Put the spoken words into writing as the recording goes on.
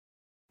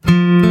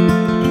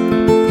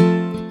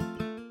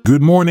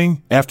Good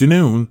morning,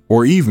 afternoon,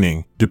 or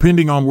evening,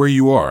 depending on where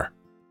you are.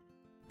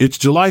 It's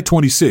July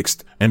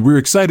 26th, and we're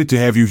excited to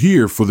have you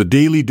here for the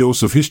Daily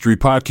Dose of History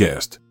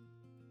podcast.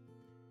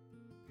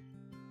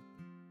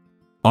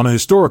 On a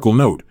historical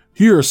note,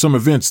 here are some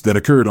events that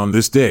occurred on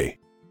this day.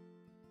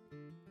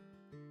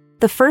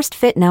 The First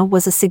Fitna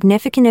was a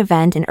significant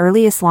event in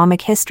early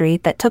Islamic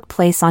history that took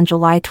place on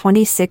July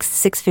 26,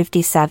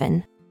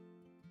 657.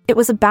 It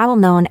was a battle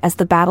known as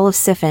the Battle of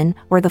Siffin,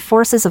 where the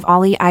forces of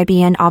Ali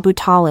ibn Abu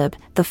Talib,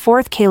 the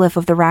fourth caliph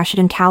of the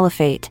Rashidun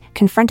Caliphate,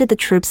 confronted the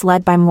troops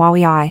led by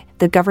Muawiyah,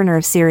 the governor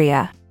of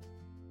Syria.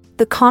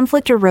 The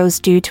conflict arose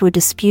due to a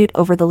dispute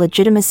over the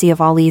legitimacy of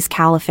Ali's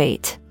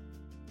caliphate.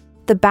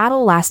 The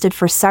battle lasted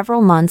for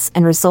several months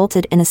and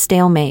resulted in a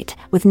stalemate,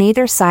 with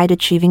neither side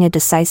achieving a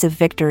decisive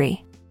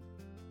victory.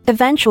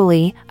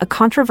 Eventually, a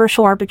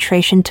controversial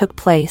arbitration took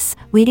place,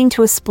 leading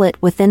to a split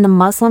within the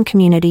Muslim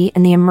community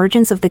and the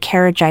emergence of the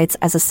Kharijites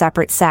as a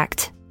separate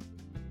sect.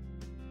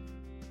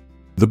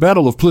 The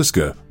Battle of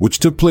Pliska, which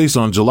took place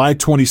on July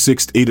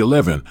 26,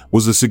 811,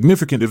 was a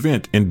significant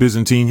event in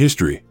Byzantine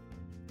history.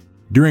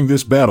 During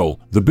this battle,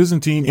 the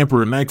Byzantine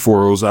Emperor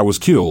Nikephoros I was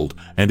killed,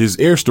 and his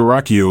heir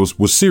Staurakios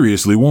was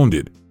seriously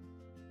wounded.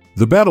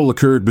 The battle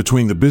occurred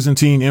between the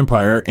Byzantine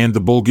Empire and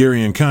the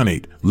Bulgarian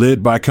Khanate,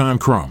 led by Khan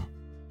Krum.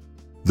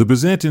 The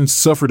Byzantines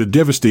suffered a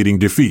devastating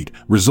defeat,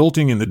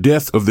 resulting in the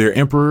death of their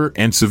emperor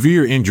and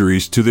severe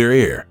injuries to their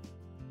heir.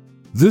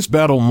 This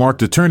battle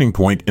marked a turning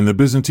point in the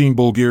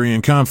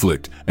Byzantine-Bulgarian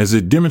conflict, as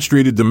it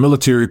demonstrated the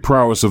military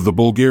prowess of the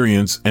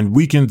Bulgarians and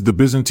weakened the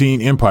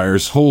Byzantine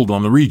Empire's hold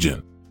on the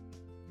region.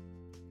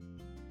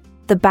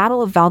 The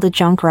Battle of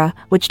Valdejuncra,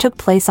 which took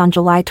place on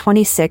July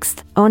 26,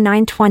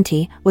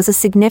 0920, was a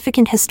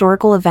significant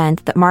historical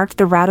event that marked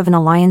the rout of an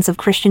alliance of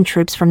Christian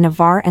troops from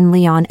Navarre and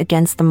Leon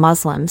against the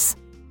Muslims.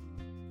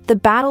 The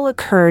battle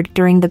occurred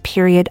during the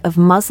period of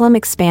Muslim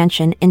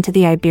expansion into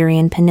the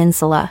Iberian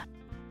Peninsula.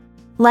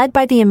 Led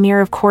by the Emir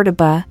of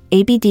Córdoba,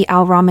 Abd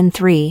al-Rahman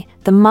III,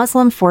 the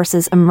Muslim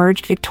forces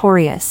emerged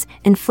victorious,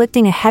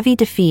 inflicting a heavy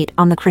defeat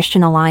on the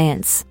Christian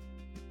alliance.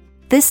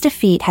 This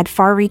defeat had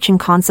far-reaching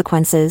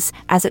consequences,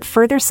 as it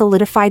further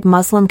solidified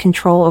Muslim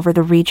control over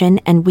the region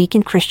and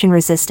weakened Christian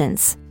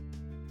resistance.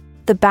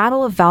 The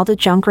Battle of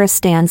Valdejuncra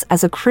stands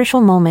as a crucial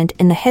moment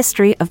in the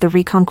history of the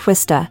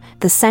Reconquista,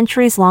 the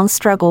centuries-long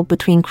struggle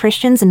between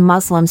Christians and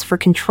Muslims for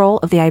control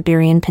of the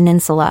Iberian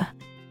Peninsula.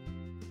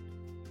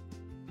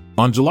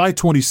 On July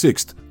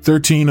 26,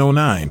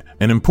 1309,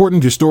 an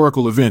important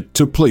historical event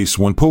took place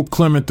when Pope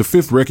Clement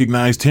V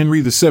recognized Henry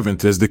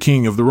VII as the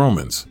King of the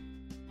Romans.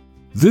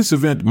 This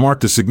event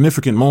marked a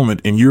significant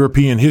moment in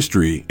European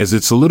history as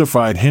it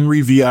solidified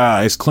Henry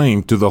VI's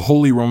claim to the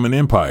Holy Roman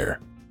Empire.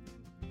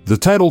 The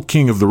title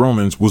King of the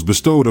Romans was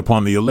bestowed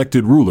upon the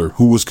elected ruler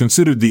who was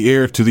considered the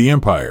heir to the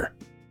empire.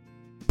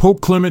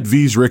 Pope Clement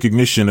V's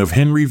recognition of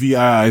Henry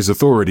VI's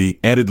authority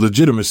added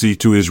legitimacy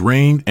to his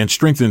reign and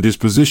strengthened his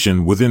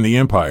position within the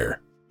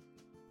empire.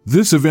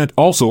 This event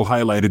also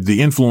highlighted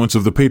the influence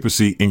of the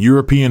papacy in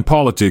European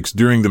politics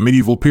during the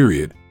medieval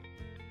period.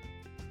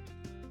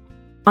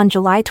 On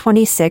July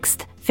 26,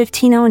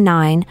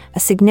 1509, a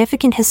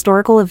significant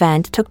historical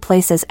event took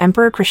place as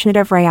Emperor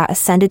Krishnadevara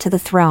ascended to the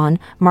throne,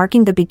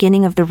 marking the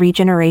beginning of the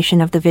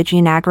regeneration of the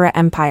Vijayanagara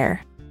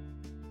Empire.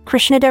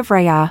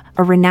 Krishnadevara,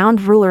 a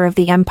renowned ruler of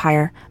the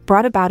empire,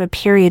 brought about a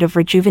period of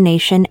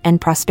rejuvenation and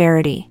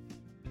prosperity.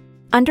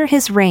 Under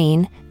his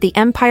reign, the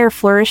empire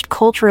flourished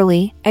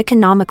culturally,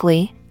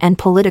 economically, and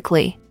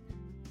politically.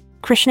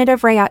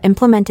 Krishnadevara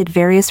implemented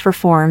various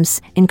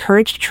reforms,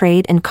 encouraged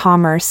trade and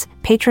commerce,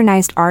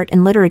 patronized art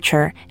and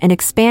literature, and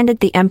expanded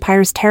the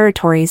empire's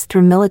territories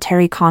through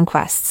military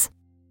conquests.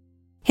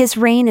 His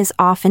reign is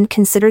often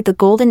considered the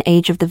golden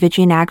age of the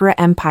Vijayanagara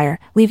Empire,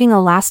 leaving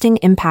a lasting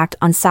impact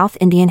on South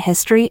Indian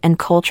history and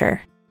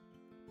culture.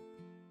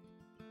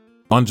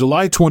 On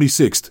July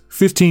 26,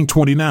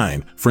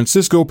 1529,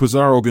 Francisco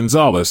Pizarro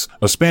González,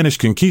 a Spanish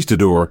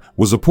conquistador,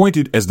 was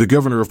appointed as the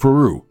governor of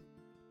Peru.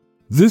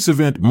 This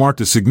event marked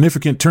a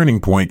significant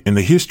turning point in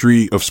the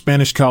history of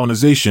Spanish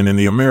colonization in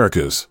the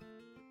Americas.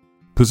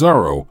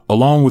 Pizarro,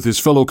 along with his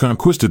fellow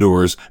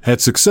conquistadors, had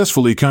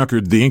successfully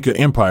conquered the Inca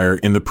Empire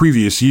in the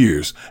previous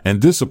years,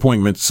 and this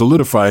appointment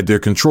solidified their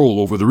control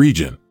over the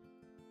region.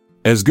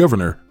 As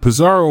governor,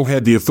 Pizarro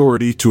had the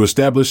authority to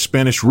establish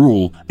Spanish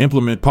rule,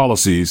 implement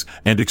policies,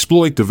 and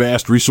exploit the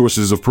vast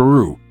resources of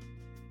Peru.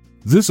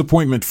 This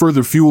appointment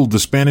further fueled the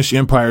Spanish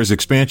Empire's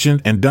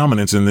expansion and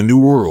dominance in the New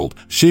World,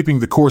 shaping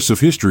the course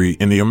of history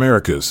in the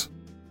Americas.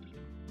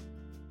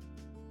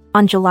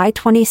 On July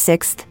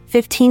 26,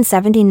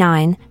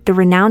 1579, the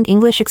renowned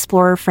English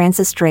explorer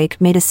Francis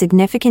Drake made a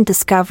significant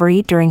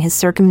discovery during his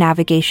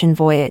circumnavigation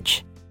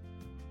voyage.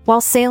 While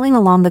sailing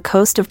along the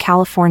coast of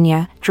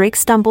California, Drake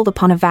stumbled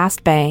upon a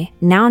vast bay,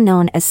 now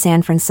known as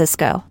San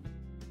Francisco.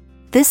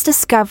 This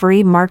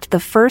discovery marked the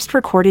first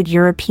recorded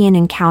European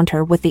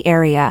encounter with the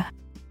area.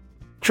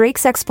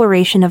 Drake's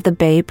exploration of the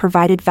bay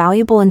provided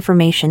valuable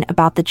information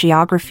about the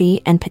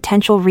geography and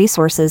potential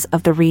resources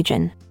of the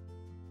region.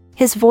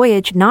 His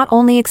voyage not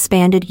only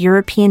expanded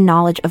European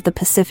knowledge of the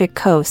Pacific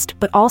coast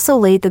but also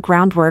laid the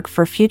groundwork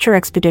for future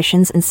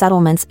expeditions and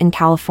settlements in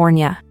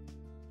California.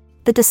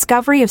 The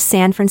discovery of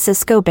San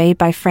Francisco Bay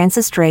by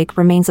Francis Drake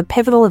remains a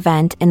pivotal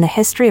event in the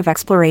history of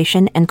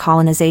exploration and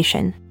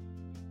colonization.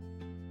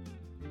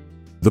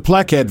 The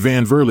Plaquemine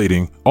van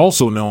Verlating,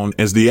 also known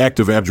as the Act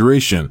of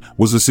Abjuration,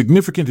 was a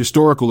significant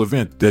historical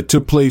event that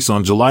took place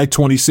on July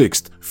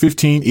 26,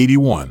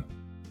 1581.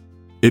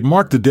 It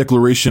marked the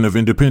declaration of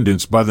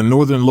independence by the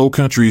northern Low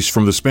Countries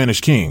from the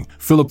Spanish king,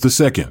 Philip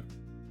II.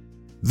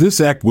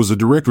 This act was a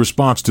direct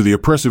response to the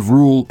oppressive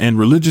rule and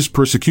religious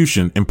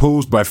persecution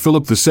imposed by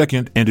Philip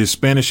II and his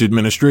Spanish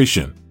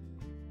administration.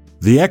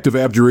 The Act of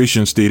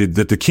Abjuration stated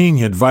that the king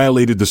had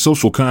violated the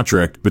social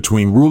contract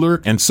between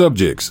ruler and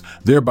subjects,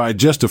 thereby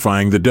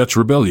justifying the Dutch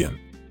rebellion.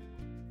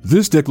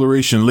 This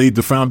declaration laid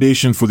the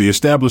foundation for the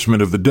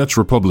establishment of the Dutch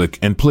Republic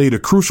and played a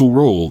crucial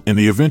role in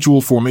the eventual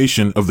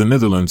formation of the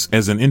Netherlands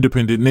as an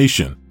independent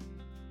nation.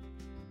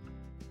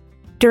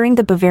 During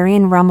the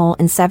Bavarian Rummel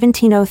in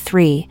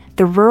 1703,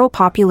 the rural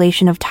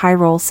population of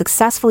Tyrol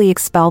successfully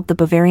expelled the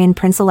Bavarian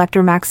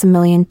Prince-Elector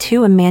Maximilian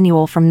II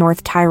Emmanuel from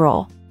North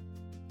Tyrol.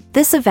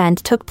 This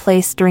event took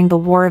place during the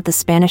War of the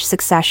Spanish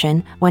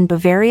Succession, when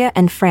Bavaria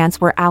and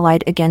France were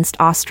allied against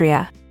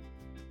Austria.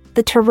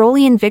 The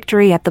Tyrolean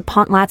victory at the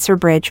Pontlatzer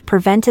Bridge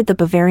prevented the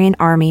Bavarian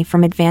army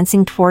from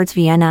advancing towards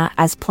Vienna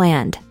as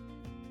planned.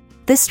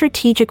 This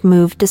strategic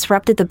move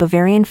disrupted the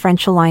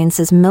Bavarian-French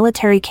alliance's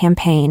military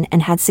campaign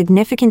and had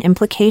significant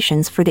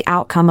implications for the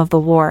outcome of the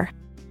war.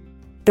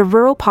 The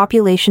rural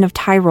population of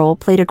Tyrol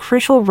played a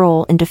crucial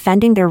role in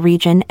defending their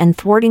region and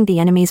thwarting the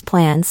enemy's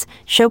plans,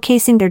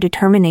 showcasing their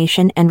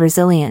determination and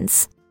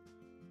resilience.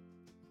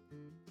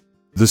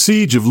 The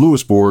Siege of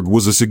Louisbourg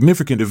was a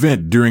significant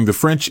event during the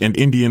French and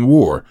Indian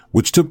War,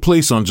 which took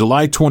place on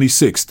July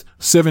 26,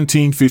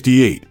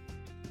 1758.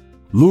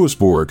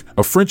 Louisbourg,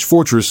 a French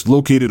fortress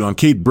located on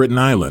Cape Breton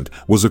Island,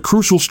 was a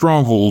crucial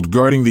stronghold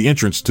guarding the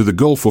entrance to the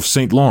Gulf of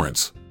St.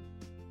 Lawrence.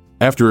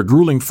 After a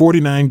grueling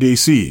 49-day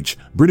siege,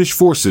 British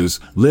forces,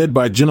 led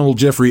by General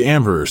Geoffrey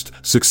Amherst,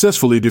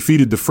 successfully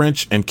defeated the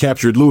French and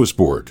captured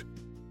Louisbourg.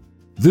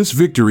 This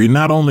victory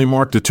not only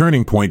marked a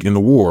turning point in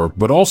the war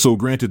but also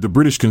granted the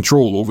British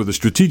control over the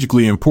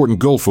strategically important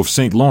Gulf of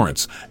St.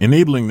 Lawrence,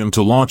 enabling them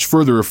to launch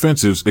further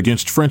offensives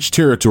against French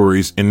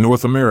territories in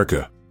North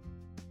America.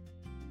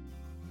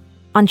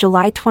 On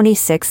July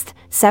 26,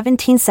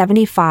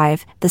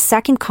 1775, the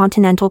Second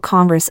Continental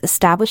Congress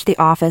established the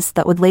office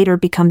that would later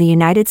become the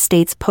United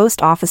States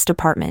Post Office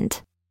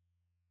Department.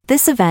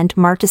 This event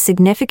marked a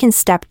significant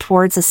step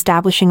towards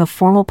establishing a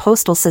formal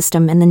postal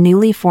system in the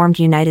newly formed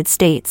United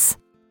States.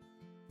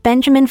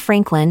 Benjamin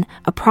Franklin,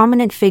 a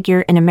prominent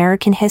figure in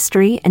American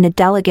history and a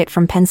delegate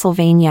from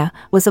Pennsylvania,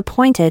 was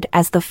appointed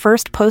as the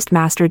first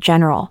Postmaster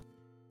General.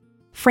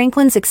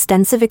 Franklin's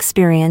extensive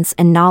experience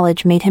and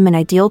knowledge made him an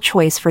ideal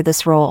choice for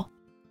this role.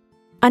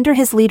 Under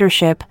his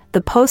leadership,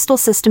 the postal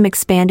system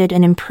expanded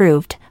and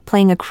improved,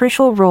 playing a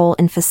crucial role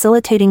in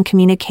facilitating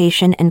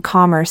communication and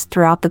commerce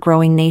throughout the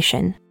growing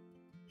nation.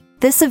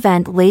 This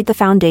event laid the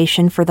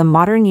foundation for the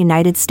modern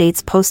United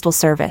States Postal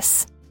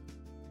Service.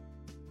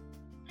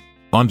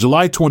 On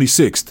July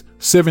 26,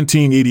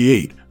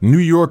 1788, New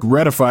York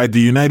ratified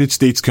the United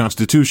States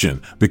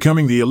Constitution,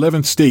 becoming the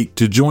 11th state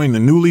to join the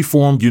newly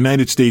formed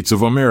United States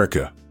of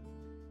America.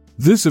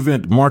 This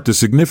event marked a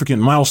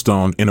significant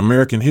milestone in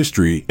American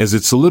history as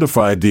it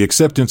solidified the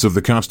acceptance of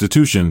the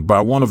Constitution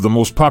by one of the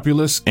most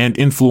populous and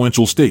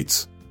influential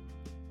states.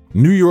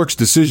 New York's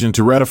decision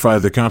to ratify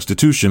the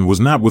Constitution was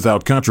not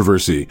without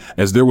controversy,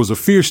 as there was a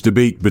fierce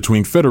debate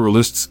between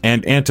Federalists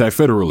and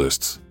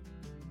Anti-Federalists.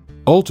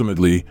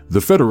 Ultimately, the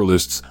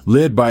Federalists,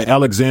 led by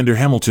Alexander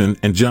Hamilton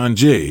and John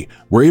Jay,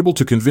 were able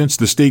to convince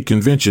the state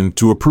convention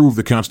to approve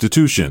the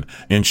Constitution,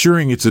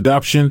 ensuring its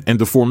adoption and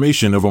the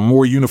formation of a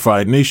more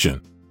unified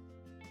nation.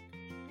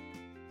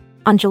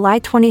 On July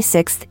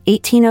 26,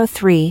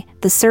 1803,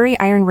 the Surrey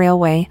Iron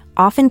Railway,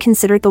 often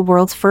considered the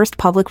world's first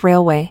public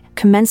railway,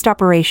 commenced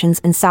operations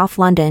in South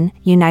London,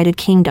 United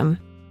Kingdom.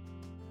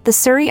 The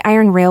Surrey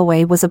Iron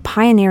Railway was a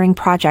pioneering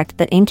project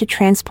that aimed to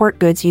transport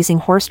goods using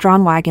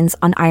horse-drawn wagons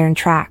on iron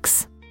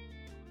tracks.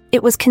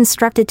 It was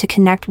constructed to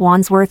connect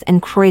Wandsworth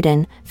and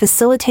Croydon,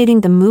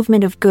 facilitating the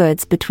movement of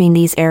goods between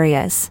these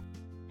areas.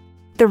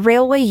 The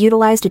railway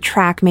utilized a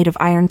track made of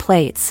iron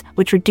plates,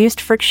 which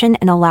reduced friction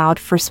and allowed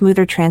for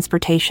smoother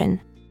transportation.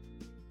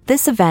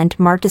 This event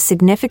marked a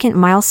significant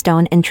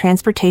milestone in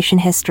transportation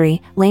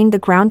history, laying the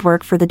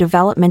groundwork for the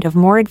development of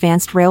more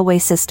advanced railway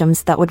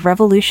systems that would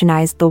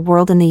revolutionize the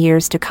world in the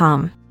years to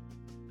come.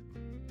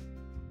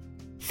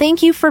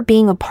 Thank you for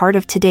being a part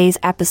of today's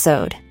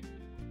episode.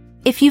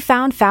 If you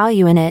found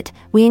value in it,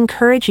 we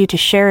encourage you to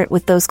share it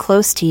with those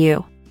close to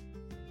you.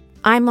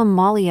 I'm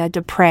Amalia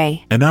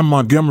Dupre. And I'm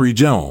Montgomery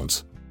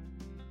Jones.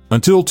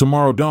 Until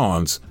tomorrow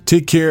dawns,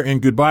 take care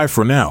and goodbye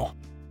for now.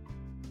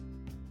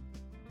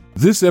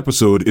 This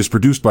episode is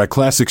produced by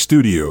Classic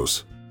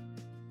Studios.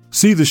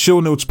 See the show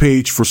notes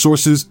page for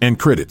sources and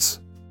credits.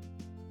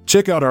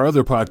 Check out our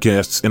other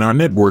podcasts in our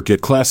network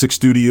at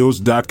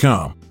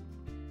classicstudios.com.